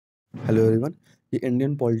Hello everyone. ये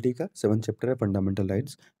Indian polity का 7th chapter है, फंडामेंटल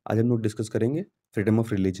राइट्स। आज हम लोग डिस्कस करेंगे फ्रीडम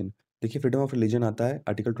ऑफ रिलीजन। देखिए, फ्रीडम ऑफ रिलीजन आता है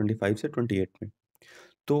आर्टिकल 25 से 28 में।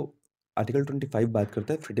 तो आर्टिकल 25 बात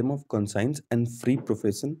करता है freedom of conscience and free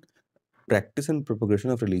profession, practice and propagation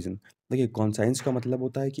of religion. देखिए, कॉन्साइंस का मतलब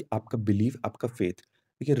होता है कि आपका बिलीफ, आपका फेथ।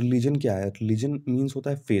 देखिए, रिलीजन क्या है? रिलीजन मीन्स होता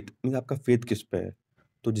है फेथ, मीन्स आपका फेथ किस पे है।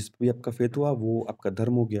 तो जिस पे भी आपका फेथ हुआ वो आपका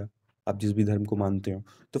धर्म हो गया, आप जिस भी धर्म को मानते हो।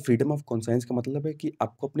 तो फ्रीडम ऑफ कॉन्साइंस का मतलब है कि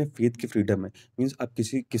आपको अपने फेथ की फ्रीडम है। मीन्स आप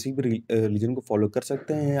किसी किसी भी रिलीजन को फॉलो कर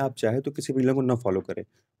सकते हैं, या आप चाहे तो किसी भी रिलीजन को ना फॉलो करें,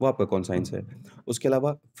 वो आपका कॉन्साइंस है। उसके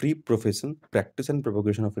अलावा free profession, practice and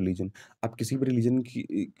propagation of religion. आप किसी भी रिलीजन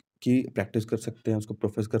की प्रैक्टिस कर सकते हैं, उसको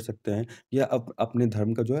प्रोफेस कर सकते हैं, या अपने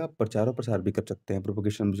धर्म का जो है आप प्रचार और प्रसार भी कर सकते हैं,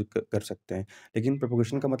 प्रोपगेशन भी कर सकते हैं। लेकिन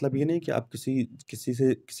प्रोपगेशन का मतलब ये नहीं कि आप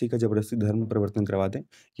किसी का ज़बरदस्ती धर्म परिवर्तन करवा दें,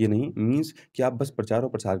 ये नहीं। मीन्स कि आप बस प्रचार और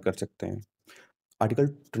प्रसार कर सकते हैं। आर्टिकल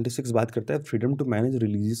 26 बात करता है freedom to manage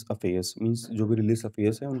religious affairs. Means जो भी रिलीजियस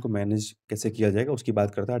अफेयर्स हैं उनको मैनेज कैसे किया जाएगा उसकी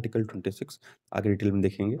बात करता है आर्टिकल 26। आगे डिटेल में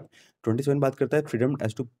देखेंगे। 27 बात करता है freedom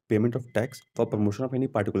as to payment of tax for promotion of any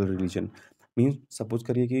particular religion. Means suppose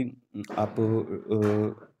करिए कि आप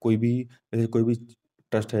कोई भी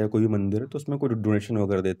ट्रस्ट है या कोई भी मंदिर है, तो उसमें कोई डोनेशन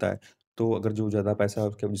वगैरह देता है। तो अगर जो ज़्यादा पैसा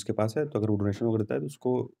उसके जिसके पास है, तो अगर वो डोनेशन वगैरह देता है, तो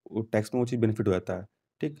उसको टैक्स में वो चीज़ बेनिफिट हो जाता है।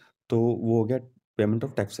 ठीक? तो वो हो गया पेमेंट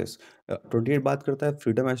ऑफ टैक्सेस। 28 बात करता है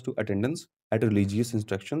freedom as to attendance eight religious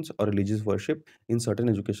instructions और religious worship in certain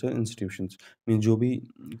education institutions. Mean जो भी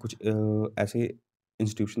कुछ ऐसे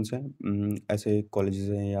इंस्टीट्यूशंस हैं, ऐसे कॉलेजेस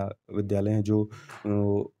हैं या विद्यालय हैं जो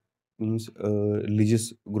मीन्स रिलीजियस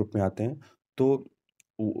ग्रुप में आते हैं, तो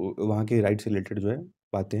वहाँ के राइट से रिलेटेड जो है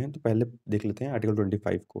बातें हैं। तो पहले देख लेते हैं आर्टिकल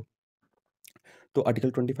 25 को। तो article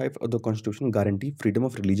 25 of the constitution guarantee freedom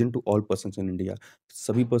of religion to all persons in India.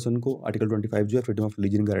 सभी पर्सन को आर्टिकल 25 जो है फ्रीडम ऑफ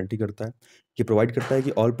रिलीजन गारंटी करता है। ये प्रोवाइड करता है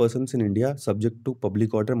कि all persons in India subject to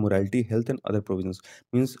public order, morality, health and other provisions.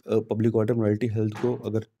 Means public order, morality, health को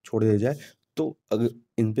अगर छोड़ दिया जाए, तो अगर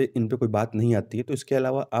इन पे कोई बात नहीं आती है, तो इसके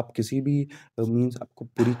अलावा आप किसी भी मीन्स आपको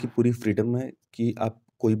पूरी की पूरी फ्रीडम है कि आप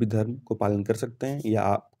कोई भी धर्म को पालन कर सकते हैं, या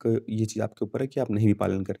आप ये चीज़ आपके ऊपर है कि आप नहीं भी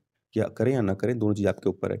पालन करें, या ना करें, दोनों चीज़ आपके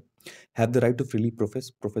ऊपर है। Have the right to freely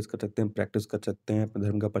profess कर सकते हैं, प्रैक्टिस कर सकते हैं, अपने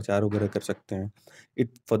धर्म का प्रचार वगैरह कर सकते हैं।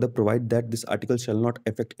 It further provide that this article shall not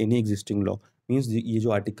affect any existing law. Means ये जो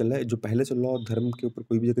आर्टिकल है, जो पहले से लॉ और धर्म के ऊपर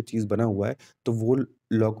कोई भी अगर चीज़ बना हुआ है, तो वो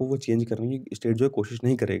लॉ को वो चेंज करने की स्टेट जो है कोशिश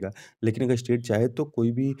नहीं करेगा। लेकिन अगर स्टेट चाहे तो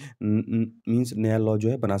कोई भी मीन्स नया लॉ जो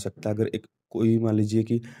है बना सकता है। अगर एक कोई मान लीजिए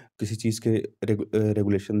कि किसी चीज़ के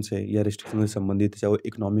रेगुलेशन से या रिस्ट्रिक्शन से संबंधित, चाहे वो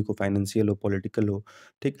इकोनॉमिक हो, फाइनेंशियल हो, पॉलिटिकल हो,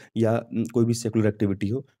 ठीक? या कोई भी सेकुलर एक्टिविटी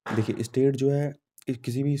हो। देखिए, स्टेट जो है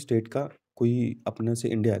किसी भी स्टेट का कोई अपने से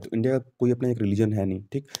इंडिया है, तो इंडिया का कोई अपना एक रिलीजन है नहीं,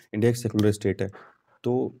 ठीक? इंडिया एक सेकुलर स्टेट है।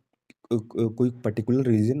 तो कोई पर्टिकुलर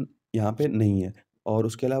रिलीजन यहाँ पे नहीं है। और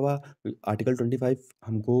उसके अलावा आर्टिकल 25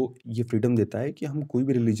 हमको ये फ्रीडम देता है कि हम कोई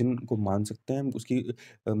भी रिलीजन को मान सकते हैं, उसकी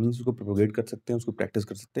मीन्स उसको प्रोपेगेट कर सकते हैं, उसको प्रैक्टिस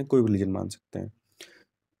कर सकते हैं, कोई भी रिलीजन मान सकते हैं।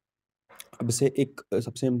 अब से एक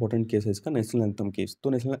सबसे इम्पोर्टेंट केस है इसका, नेशनल एंथम केस। तो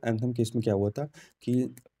नेशनल एंथम केस में क्या हुआ था कि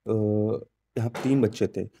यहाँ 3 बच्चे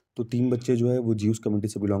थे। तो 3 बच्चे जो है वो ज्यूस कम्युनिटी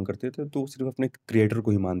से बिलॉन्ग करते थे, तो सिर्फ़ अपने क्रिएटर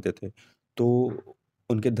को ही मानते थे। तो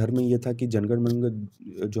उनके धर्म में ये था कि जनगण मन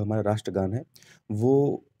जो हमारा राष्ट्रगान है,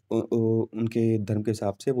 वो उनके धर्म के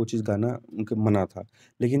हिसाब से वो चीज़ गाना उनके मना था।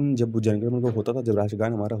 लेकिन जब वो जनगण मन का होता था, जब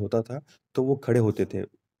राष्ट्रगान हमारा होता था, तो वो खड़े होते थे।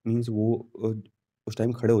 मीन्स वो उस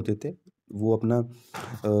टाइम खड़े होते थे। वो अपना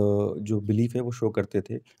जो बिलीफ है वो शो करते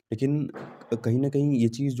थे। लेकिन कहीं न कहीं ये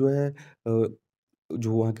चीज़ जो है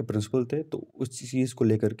जो वहाँ के प्रिंसिपल थे, तो उस चीज़ को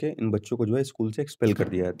लेकर के इन बच्चों को जो है स्कूल से एक्सपेल कर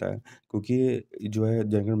दिया जाता है। क्योंकि ये जो है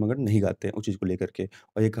जनगण मंगन नहीं गाते हैं उस चीज़ को लेकर के,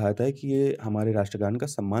 और ये कहा जाता है कि ये हमारे राष्ट्रगान का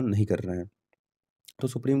सम्मान नहीं कर रहे हैं। तो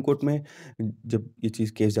सुप्रीम कोर्ट में जब ये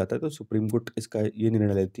चीज़ केस जाता है, तो सुप्रीम कोर्ट इसका ये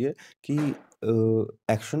निर्णय लेती है कि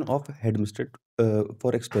action of headmistress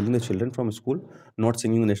for expelling the children from school not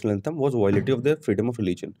singing the national anthem was violative of their freedom of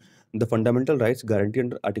religion. The fundamental rights guarantee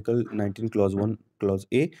under article 19 clause 1 clause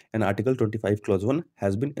A and article 25 clause 1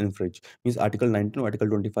 has been इन्फ्रिंज्ड। Means article 19 और article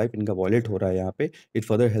 25 इनका violet हो रहा है यहाँ पे। It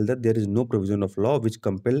further held that there is no provision of law which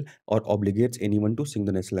compel और ऑब्लिगेट्स anyone to sing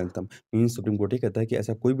the national anthem. Means supreme court ये कहता है कि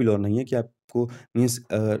ऐसा कोई भी लॉ नहीं है कि आपको मीन्स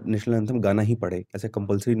नेशनल एंथम गाना ही पड़े, ऐसा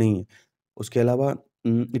कंपल्सरी नहीं है। उसके अलावा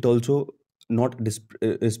it also not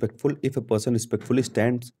respectful if a person respectfully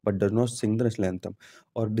stands but does not Singh the national anthem.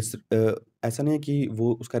 और ऐसा नहीं है कि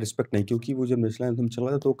वो उसका रिस्पेक्ट नहीं, क्योंकि वो जब नेशनल एंथम चल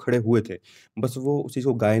रहा था तो वो खड़े हुए थे। बस वो उस चीज़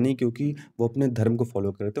को गाए नहीं, क्योंकि वो अपने धर्म को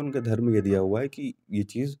फ़ॉलो कर रहे थे। उनके धर्म में ये दिया हुआ है कि ये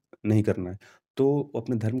चीज़ नहीं करना है। तो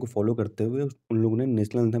अपने धर्म को फ़ॉलो करते हुए उन लोगों ने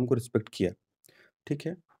नेशनल एंथम को रिस्पेक्ट किया, ठीक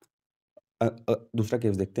है? दूसरा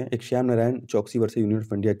केस देखते हैं। एक श्याम नारायण चौकसी versus union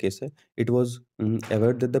of India case है। It was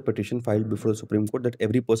अवेयर्ड that the petition filed before the supreme court that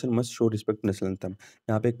every person must show respect national anthem.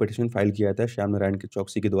 यहाँ पे एक पिटीशन फाइल किया था श्याम नारायण के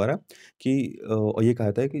चौकसी के द्वारा कि और ये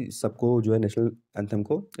कहा था कि सबको जो है नेशनल एंथम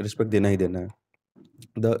को रिस्पेक्ट देना ही देना है।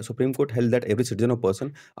 The Supreme Court held that every citizen or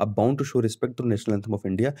person are bound to show respect to the national anthem of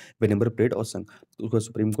India whenever played or sung। तो उसका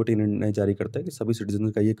सुप्रीम कोर्ट ये निर्णय जारी करता है कि सभी सिटीजन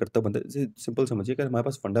का ये कर्तव्य बनता है। जैसे सिंपल समझिए, अगर हमारे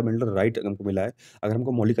पास फंडामेंटल राइट हमको मिला है, अगर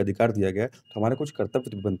हमको मौलिक अधिकार दिया गया है, तो हमारा कुछ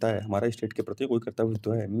कर्तव्य तो बनता है। हमारा स्टेट के प्रति कोई कर्तव्य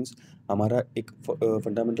तो है, मीन्स हमारा एक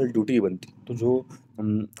फंडामेंटल ड्यूटी बनती है। तो जो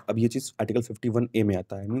अब ये चीज़ आर्टिकल 51A में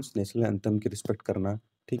आता है, मीन्स नेशनल एंथम की रिस्पेक्ट करना,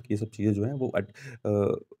 ठीक, ये सब चीज़ें जो हैं वो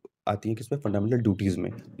आती हैं किसमें, फंडामेंटल ड्यूटीज़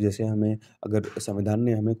में। जैसे हमें, अगर संविधान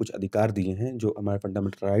ने हमें कुछ अधिकार दिए हैं, जो हमारे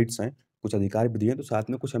फंडामेंटल राइट्स हैं, कुछ अधिकार भी दिए हैं, तो साथ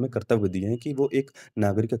में कुछ हमें कर्तव्य दिए हैं कि वो एक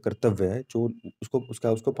नागरिक का कर्तव्य है, जो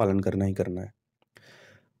उसको पालन करना ही करना है।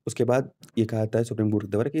 उसके बाद ये कहा जाता है सुप्रीम कोर्ट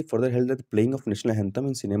के द्वारा कि further held that playing of national anthem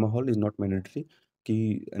in cinema hall is not mandatory,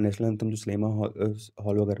 कि नेशनल एंथम जो सिनेमा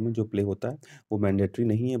हॉल वगैरह में जो प्ले होता है, वो मैंडेटरी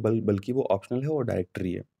नहीं है, बल्कि वो ऑप्शनल है और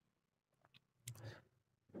डायरेक्टरी है।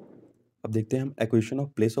 अब देखते हैं हम acquisition of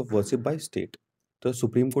place of worship by state. तो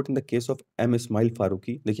supreme court in the case of M Ismail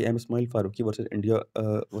Farooqui, देखिए M Ismail Farooqui versus India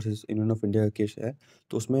versus union of India का केस है।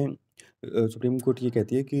 तो उसमें सुप्रीम कोर्ट ये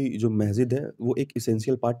कहती है कि जो मस्जिद है वो एक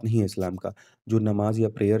इसेंशियल पार्ट नहीं है इस्लाम का। जो नमाज या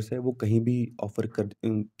प्रेयर्स है वो कहीं भी ऑफर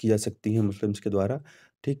की जा सकती हैं मुस्लिम्स के द्वारा,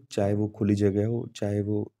 ठीक, चाहे वो खुली जगह हो, चाहे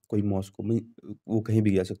वो कोई मॉस्को में, वो कहीं भी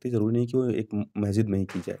की जा सकती है, ज़रूरी नहीं कि वो एक मस्जिद में ही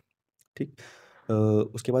की जाए, ठीक।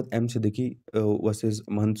 उसके बाद एम सिद्दीकी वर्सेस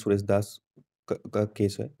महंत सुरेश दास का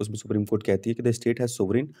केस है। उसमें सुप्रीम कोर्ट कहती है कि द स्टेट हैज़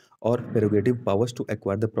सोवरेन और prerogative powers to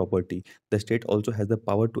acquire the property. The state also has the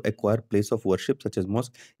power to acquire place of worship such as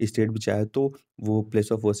mask. State भी चाहे तो वो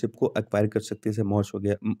प्लेस ऑफ वर्शिप को एक्वायर कर सकती है, जैसे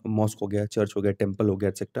मॉस्क हो गया, चर्च हो गया, टेंपल हो गया,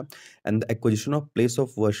 etcetera. And the acquisition of place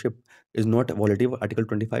of worship is not वॉलेटिव article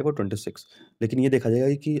 25 और 26। लेकिन ये देखा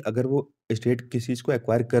जाएगा कि अगर वो स्टेट किसी चीज़ को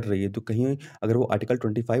एक्वायर कर रही है, तो कहीं अगर वो आर्टिकल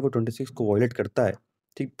 25 और 26 को वॉयलेट करता है,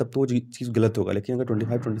 ठीक, तब तो वो चीज़ गलत होगा। लेकिन अगर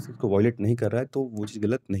 25-26 को वॉयलेट नहीं कर रहा है, तो वो चीज़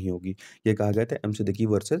गलत नहीं होगी। ये कहा गया था एम सिद्दीकी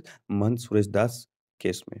वर्सेस महंत सुरेश दास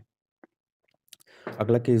केस में।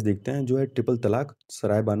 अगला केस देखते हैं, जो है ट्रिपल तलाक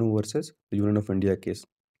सराय Bano versus union of India case.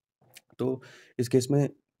 तो इस केस में,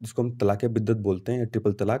 जिसको हम तलाक़-ए-बिद्दत बोलते हैं या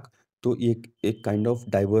ट्रिपल तलाक, तो ये एक एक काइंड ऑफ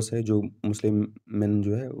डाइवोर्स है, जो मुस्लिम मेन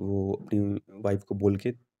जो है वो अपनी वाइफ़ को बोल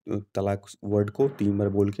के तलाक वर्ड को 3 बार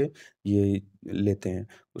बोल के ये लेते हैं।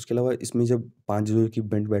 उसके अलावा इसमें जब 5 जजों की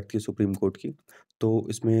बेंच बैठती है सुप्रीम कोर्ट की, तो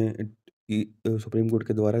इसमें सुप्रीम कोर्ट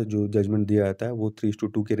के द्वारा जो जजमेंट दिया जाता है, वो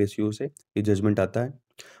 3:2 के रेशियो से ये जजमेंट आता है।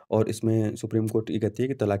 और इसमें सुप्रीम कोर्ट ये कहती है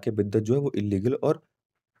कि तलाक़-ए-बिद्दत जो है वो इल्लीगल और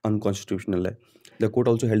unconstitutional है। The court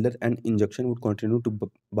also held that an injunction would continue to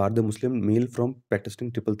bar the Muslim male from practicing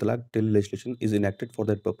triple talaq till legislation is enacted for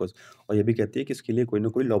that purpose। और ये भी कहती है कि इसके लिए कोई ना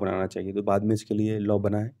कोई लॉ बनाना चाहिए। तो बाद में इसके लिए लॉ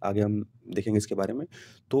बना है, आगे हम देखेंगे इसके बारे में।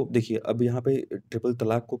 तो देखिए, अब यहाँ पे ट्रिपल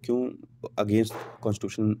तलाक को क्यों अगेंस्ट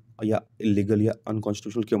कॉन्स्टिट्यूशन या इल्लीगल या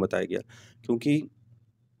अनकॉन्स्टिट्यूशनल क्यों बताया गया? क्योंकि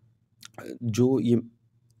जो ये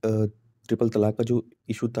ट्रिपल तलाक का जो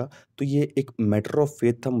इश्यू था, तो ये एक मैटर ऑफ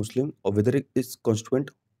फेथ था मुस्लिम, और whether it is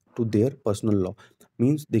constituent to their personal law.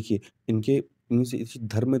 Means देखिए, इनके मीन्स इस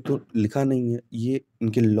धर्म में तो लिखा नहीं है, ये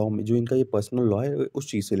इनके लॉ में जो इनका ये पर्सनल लॉ है, उस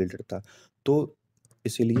चीज़ से रिलेटेड था। तो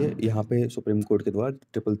इसीलिए यहाँ पे सुप्रीम कोर्ट के द्वारा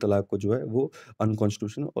ट्रिपल तलाक को जो है वो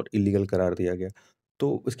अनकॉन्स्टिट्यूशनल और इल्लीगल करार दिया गया।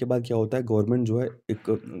 तो इसके बाद क्या होता है, गवर्नमेंट जो है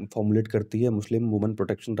एक फॉर्मुलेट करती है Muslim women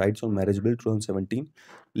protection rights on marriage bill 2017।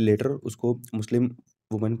 Letter उसको Muslim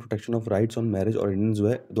women protection of rights on marriage ordinance जो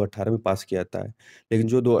है 2018 में पास किया जाता है। लेकिन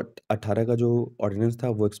जो 2018 का जो ऑर्डिनेंस था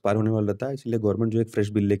वो एक्सपायर होने वाला था, इसलिए गवर्नमेंट जो एक फ्रेश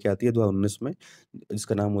बिल लेके आती है 2019 में,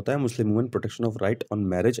 जिसका नाम होता है Muslim women protection of right on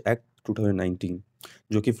marriage act 2019,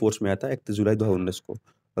 जो कि फोर्स में आता है 31 जुलाई 2019 को,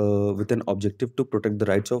 with an objective to protect the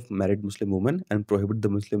rights of married Muslim women and prohibit the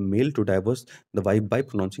Muslim mail to diverse the wife bye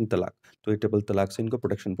pronouncing तलाक। तो ये triple तलाक से इनको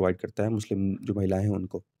प्रोटेक्शन प्रोवाइड करता है, मुस्लिम जो महिलाएं हैं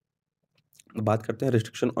उनको। बात करते हैं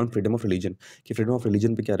restriction on freedom of religion, कि फ्रीडम ऑफ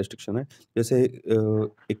रिलीजन पे क्या रिस्ट्रिक्शन है। जैसे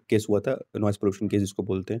एक केस हुआ था नॉइज़ पोल्यूशन केस जिसको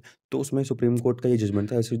बोलते हैं, तो उसमें सुप्रीम कोर्ट का ये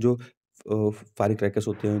जजमेंट था, ऐसे जो फायर क्रैकर्स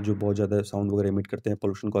होते हैं जो बहुत ज़्यादा साउंड वगैरह एमिट करते हैं,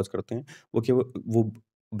 पोल्यूशन कॉज़ करते हैं, वो केवल वो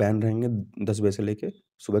बैन रहेंगे 10 बजे से लेके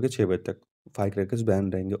सुबह के 6 बजे तक। फायर क्रैकर्स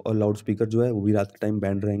बैन रहेंगे, और लाउड स्पीकर जो है वो भी रात के टाइम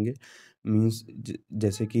बैन रहेंगे। मीन्स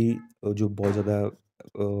जैसे कि जो बहुत ज़्यादा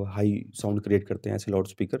हाई साउंड क्रिएट करते हैं, ऐसे लाउड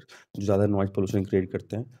स्पीकर जो ज़्यादा नॉइज़ पोल्यूशन क्रिएट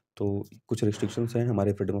करते हैं। तो कुछ रिस्ट्रिक्शंस हैं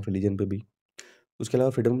हमारे फ्रीडम ऑफ रिलीजन पे भी। उसके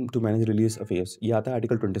अलावा freedom to manage religious affairs, ये आता है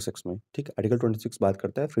आर्टिकल 26 में, ठीक है? आर्टिकल 26 बात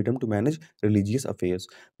करता है freedom to manage religious affairs.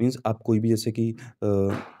 Means आप कोई भी, जैसे कि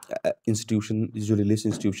इंस्टीट्यूशन, जो रिलीजियस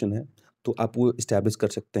इंस्टीट्यूशन है, तो आप वो इस्टेब्लिश कर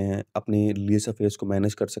सकते हैं, अपने रिलीजियस अफेयर्स को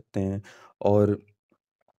मैनेज कर सकते हैं और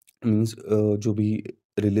मीन्स जो भी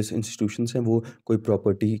रिलीजियस इंस्टीट्यूशंस हैं वो कोई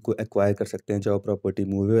प्रॉपर्टी को एक्वायर कर सकते हैं, चाहे वो प्रॉपर्टी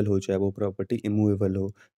मूवेबल हो, चाहे वो प्रॉपर्टी इमूवेबल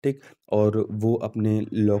हो, ठीक? और वो अपने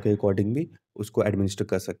लॉ के अकॉर्डिंग भी उसको एडमिनिस्टर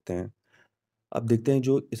कर सकते हैं। अब देखते हैं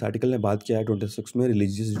जो इस आर्टिकल ने बात किया है 26 में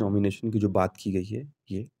रिलीजियस डिनोमिनेशन की जो बात की गई है,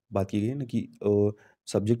 ये बात की गई है ना कि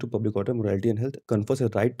subject to public order, morality and health confers a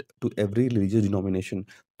right to every religious denomination.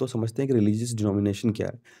 तो समझते हैं कि रिलीजियस डिनोमिनेशन क्या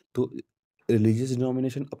है? तो रिलीजियस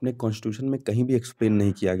डिनोमिनेशन अपने कॉन्स्टिट्यूशन में कहीं भी एक्सप्लेन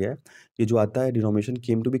नहीं किया गया है। ये जो आता है denomination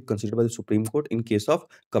came to be considered by the supreme court in case of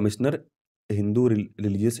commissioner Hindu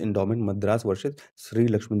religious endowment Madras versus Shri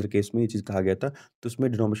Lakshmendra case में ये चीज़ कहा गया था। तो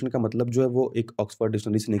उसमें डिनोमिनेशन का मतलब जो है वो एक ऑक्सफोर्ड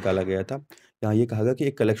डिक्शनरी से निकाला गया था। यहाँ ये कहा गया कि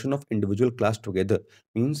एक collection of individual class together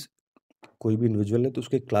means कोई भी इंडिविजुअल है तो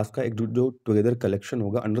उसके क्लास का एक जो टुगेदर कलेक्शन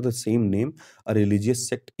होगा under the same name, a religious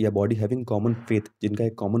sect या बॉडी हैविंग कॉमन फेथ, जिनका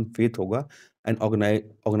एक कॉमन फेथ होगा, and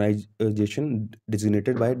organisation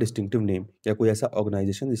designated bye distinctive name, या कोई ऐसा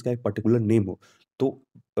ऑर्गेनाइजेशन जिसका एक पर्टिकुलर नेम हो। तो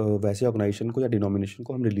वैसे ऑर्गेनाइजेशन को या डिनोमिनेशन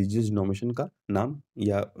को हम रिलीजियस डिनोमिनेशन का नाम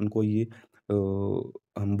या उनको ये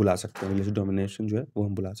हम बुला सकते हैं, रिलीजियस डिनोमिनेशन जो है वो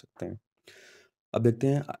हम बुला सकते हैं। अब देखते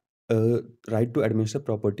हैं right to administer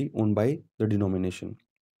property owned by the denomination.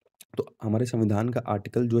 तो हमारे संविधान का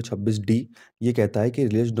आर्टिकल जो है 26D ये कहता है कि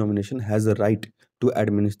religious denomination has a right to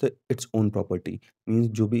administer its own property. Means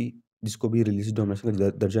जो भी जिसको भी रिलीजियस डिनोमिनेशन का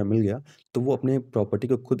दर्जा मिल गया तो वो अपने प्रॉपर्टी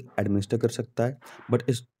को खुद एडमिनिस्टर कर सकता है, but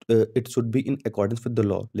it should be in accordance with the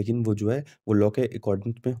law. लेकिन वो जो है वो लॉ के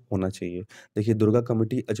अकॉर्डेंस में होना चाहिए। देखिए दुर्गा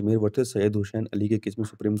कमेटी अजमेर वर्सेस सैयद हुसैन अली के केस में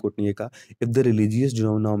सुप्रीम कोर्ट ने ये कहा, if the religious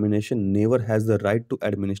denomination never has the right to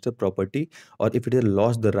administer property और if it has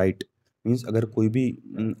lost the right, means अगर कोई भी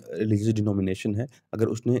रिलीजियस डिनोमिनेशन है, अगर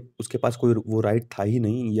उसने उसके पास कोई वो राइट था ही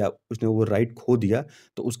नहीं या उसने वो राइट खो दिया,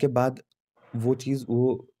 तो उसके बाद वो चीज़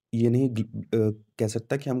वो ये नहीं कह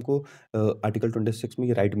सकता कि हमको आर्टिकल 26 में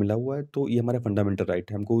ये राइट मिला हुआ है, तो ये हमारा फंडामेंटल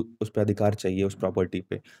राइट है, हमको उस पे अधिकार चाहिए उस प्रॉपर्टी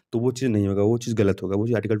पे। तो वो चीज़ नहीं होगा, वो चीज़ गलत होगा, वो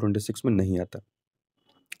चीज़ आर्टिकल 26 में नहीं आता।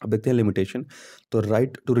 अब देखते हैं लिमिटेशन। तो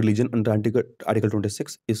right to religion under article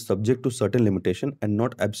 26 is subject to certain limitation and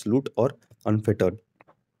not absolute और अनफेटर्ड।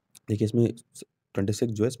 देखिए इसमें 26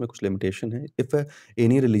 जो है इसमें कुछ लिमिटेशन है। If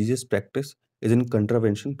any religious practice is in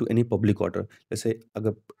contravention to any public order, जैसे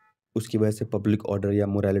अगर उसकी वजह से पब्लिक ऑर्डर या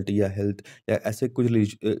मोरालिटी या हेल्थ या ऐसे कुछ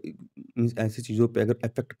मीन्स ऐसी चीज़ों पे अगर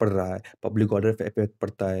इफेक्ट पड़ रहा है, पब्लिक ऑर्डर पे इफेक्ट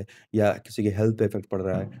पड़ता है या किसी के हेल्थ पे इफेक्ट पड़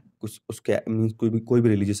रहा है, कुछ उसके मीन्स कोई भी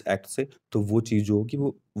रिलीजियस एक्ट से, तो वो चीज़ जो होगी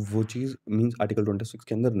वो चीज़ मीन्स आर्टिकल 26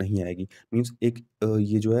 के अंदर नहीं आएगी। मीन्स एक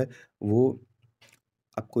ये जो है वो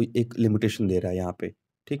आपको एक लिमिटेशन दे रहा है यहाँ पे,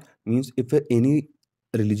 ठीक? Means if any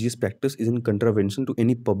religious practice is in contravention to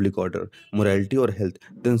any public order, morality or health,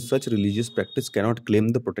 then such religious practice cannot claim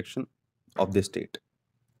the protection of the state.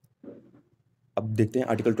 अब देखते हैं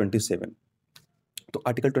आर्टिकल 27। तो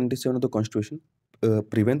article 27 of the constitution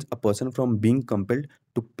prevents a person from being compelled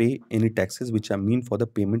to pay any taxes which are meant for the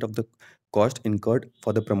payment of the cost incurred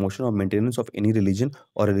for the promotion or maintenance of any religion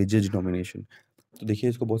or religious denomination. तो देखिए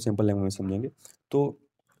इसको बहुत simple language में समझेंगे। तो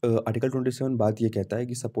article 27 बात ये कहता है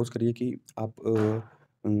कि सपोज़ करिए कि आप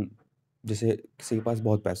जैसे किसी के पास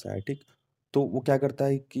बहुत पैसा है, ठीक? तो वो क्या करता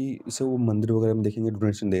है कि जैसे वो मंदिर वगैरह में देखेंगे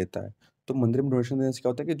डोनेशन दे देता है। तो मंदिर में डोनेशन देने से क्या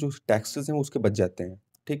होता है कि जो टैक्सेस हैं वो उसके बच जाते हैं,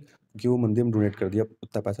 ठीक? क्योंकि वो मंदिर में डोनेट कर दिया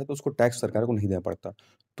उतना पैसा तो उसको टैक्स सरकार को नहीं देना पड़ता।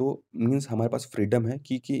 तो मीन्स हमारे पास फ्रीडम है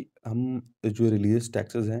कि हम जो रिलीजियस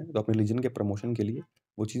टैक्सेस हैं तो अपने रिलीजन के प्रमोशन के लिए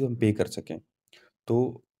वो चीज़ हम पे कर सकें।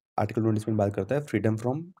 तो आर्टिकल 27 में बात करता है freedom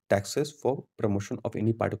from taxes for promotion of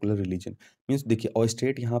any particular religion. Means देखिए और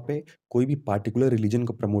स्टेट यहाँ पे कोई भी पार्टिकुलर रिलीजन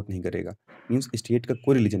को प्रमोट नहीं करेगा। मीन्स स्टेट का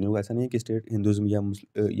कोई रिलीजन नहीं होगा, ऐसा नहीं है कि स्टेट हिंदुइज्म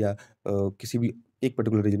या किसी भी एक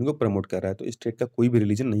पर्टिकुलर रिलीजन को प्रमोट कर रहा है, तो स्टेट का कोई भी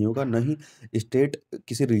रिलीजन नहीं होगा, ना ही स्टेट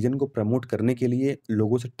किसी रिलीजन को प्रमोट करने के लिए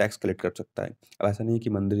लोगों से टैक्स कलेक्ट कर सकता है। अब ऐसा नहीं है कि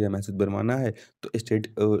मंदिर या मस्जिद बनवाना है तो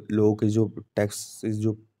स्टेट लोगों के जो टैक्स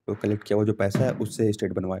जो कलेक्ट किया हुआ जो पैसा है उससे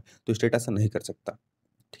स्टेट बनवाए, तो स्टेट ऐसा नहीं कर सकता।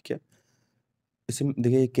 ठीक है? इसमें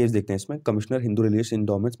देखिए एक केस देखते हैं इसमें commissioner Hindu religious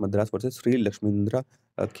endowments Madras versus Shri लक्ष्मींद्रा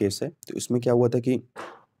case है। तो इसमें क्या हुआ था कि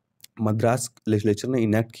मद्रास लेजिस्लेचर ने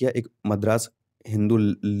इनैक्ट किया एक Madras Hindu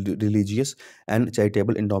religious and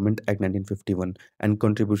charitable endowment act 1951 and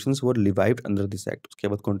contributions were revived under this act. उसके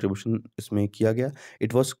बाद कंट्रीब्यूशन इसमें किया गया।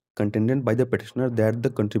 It was contended by the petitioner that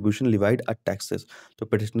the contribution levied are taxes. तो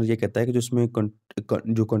पिटिशनर ये कहता है कि जो इसमें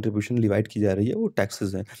जो कंट्रीब्यूशन लिवाइड की जा रही है वो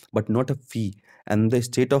टैक्सेस हैं but not a fee and the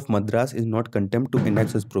state of Madras is not contempt to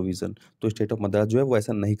annex this provision. तो स्टेट ऑफ मद्रास जो है वो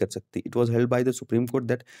ऐसा नहीं कर सकती। It was held by the supreme court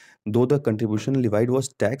that though the contribution levied was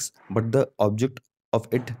tax, but the object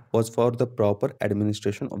of it was for the proper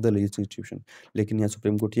administration of the religious institution. लेकिन यहाँ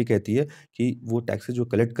सुप्रीम कोर्ट ये कहती है कि वो टैक्सेस जो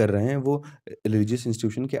collect कर रहे हैं वो रिलीजियस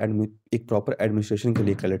इंस्टीट्यूशन के एक प्रॉपर एडमिनिस्ट्रेशन के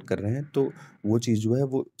लिए कलेक्ट कर रहे हैं, तो वो चीज़ जो है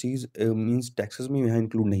वो चीज़ मीन्स टैक्सेस में यहाँ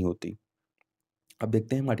इंक्लूड नहीं होती। अब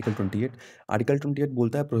देखते हैं हम आर्टिकल 28। आर्टिकल 28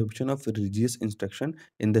 बोलता है prohibition of religious instruction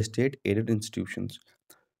in the state added institutions,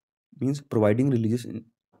 means providing religious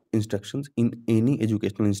instructions in any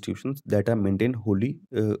educational institutions that are maintained wholly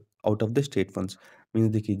out of the state funds। Means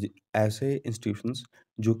देखिए ऐसे इंस्टीट्यूशंस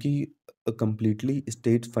जो कि कंप्लीटली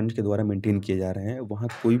स्टेट फंड के द्वारा maintain किए जा रहे हैं, वहाँ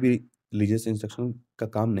कोई भी रिलीजियस इंस्ट्रक्शन का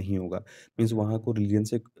काम नहीं होगा। मीन्स वहाँ को रिलीजन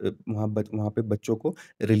से वहाँ पे बच्चों को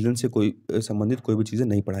रिलीजन से कोई संबंधित कोई भी चीज़ें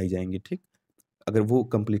नहीं पढ़ाई जाएंगी, ठीक, अगर वो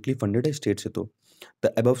कंप्लीटली फंडेड है स्टेट से तो। The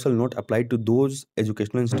above shall not apply to those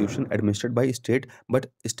educational institution administered by state but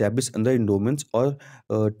established under endowments और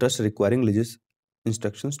trust requiring religious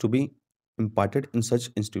instructions to be imparted in such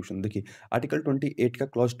institution. देखिए आर्टिकल 28 का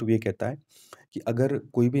क्लॉज 2 ये कहता है कि अगर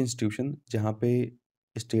कोई भी इंस्टीट्यूशन जहाँ पे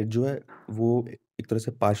स्टेट जो है वो एक तरह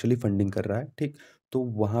से पार्शियली फंडिंग कर रहा है, ठीक? तो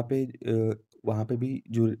वहाँ पे भी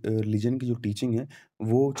जो रिलीजन की जो टीचिंग है,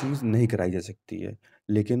 वो चीज़ नहीं कराई जा सकती है।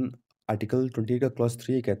 लेकिन आर्टिकल 28 का क्लॉज़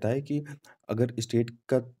 3 ये कहता है कि अगर स्टेट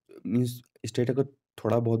का मीन्स स्टेट अगर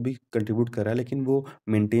थोड़ा बहुत भी कंट्रीब्यूट कर रहा है, लेकिन वो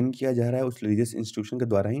मेंटेन किया जा रहा है उस रिलीजियस इंस्टीट्यूशन के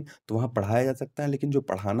द्वारा ही, तो वहाँ पढ़ाया जा सकता है, लेकिन जो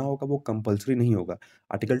पढ़ाना होगा वो कंपल्सरी नहीं होगा।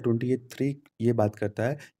 आर्टिकल 28(3) ये बात करता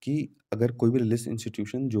है कि अगर कोई भी रिलीजियस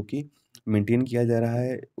इंस्टीट्यूशन जो कि मेंटेन किया जा रहा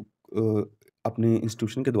है अपने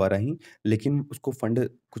इंस्टीट्यूशन के द्वारा ही, लेकिन उसको फंड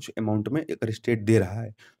कुछ अमाउंट में अगर स्टेट दे रहा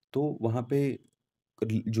है, तो वहाँ पे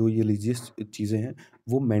जो ये रिलीजियस चीज़ें हैं,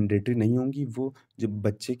 वो मैंडेटरी नहीं होंगी, वो जब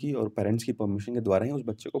बच्चे की और पेरेंट्स की परमिशन के द्वारा ही उस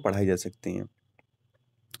बच्चे को पढ़ाई जा सकती हैं।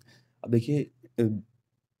 अब देखिए इ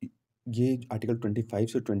ये आर्टिकल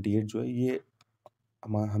 25 से 28 जो है ये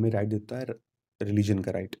हमें राइट देता है रिलीजन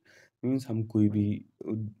का राइट। मीन्स हम कोई भी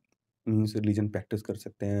अ, मीन्स रिलीजन प्रैक्टिस कर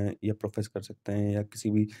सकते हैं या प्रोफ़ेस कर सकते हैं या किसी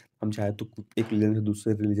भी हम चाहे तो एक रिलीजन से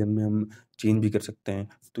दूसरे रिलीजन में हम चेंज भी कर सकते हैं।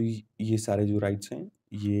 तो ये सारे जो राइट्स हैं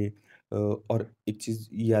ये और एक चीज़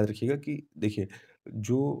याद रखिएगा कि देखिए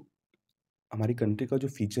जो हमारी कंट्री का जो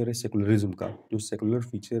फीचर है सेकुलरिज़्म का, जो सेकुलर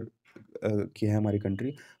फीचर किया है हमारी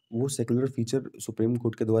कंट्री, वो सेकुलर फीचर सुप्रीम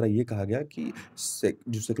कोर्ट के द्वारा ये कहा गया कि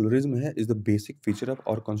जो सेकुलरिज़्म है is the basic feature of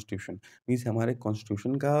our constitution. Means हमारे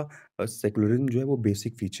कॉन्स्टिट्यूशन का सेकुलरिज़्म जो है वो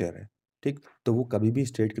बेसिक फीचर है, ठीक? तो वो कभी भी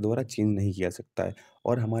स्टेट के द्वारा चेंज नहीं किया सकता है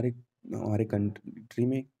और हमारे हमारे कंट्री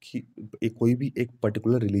में कोई भी एक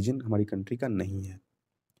पर्टिकुलर रिलीजन हमारी कंट्री का नहीं है।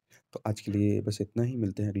 तो आज के लिए बस इतना ही,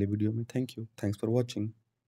 मिलते हैं अगले वीडियो में। Thank you. Thanks for watching.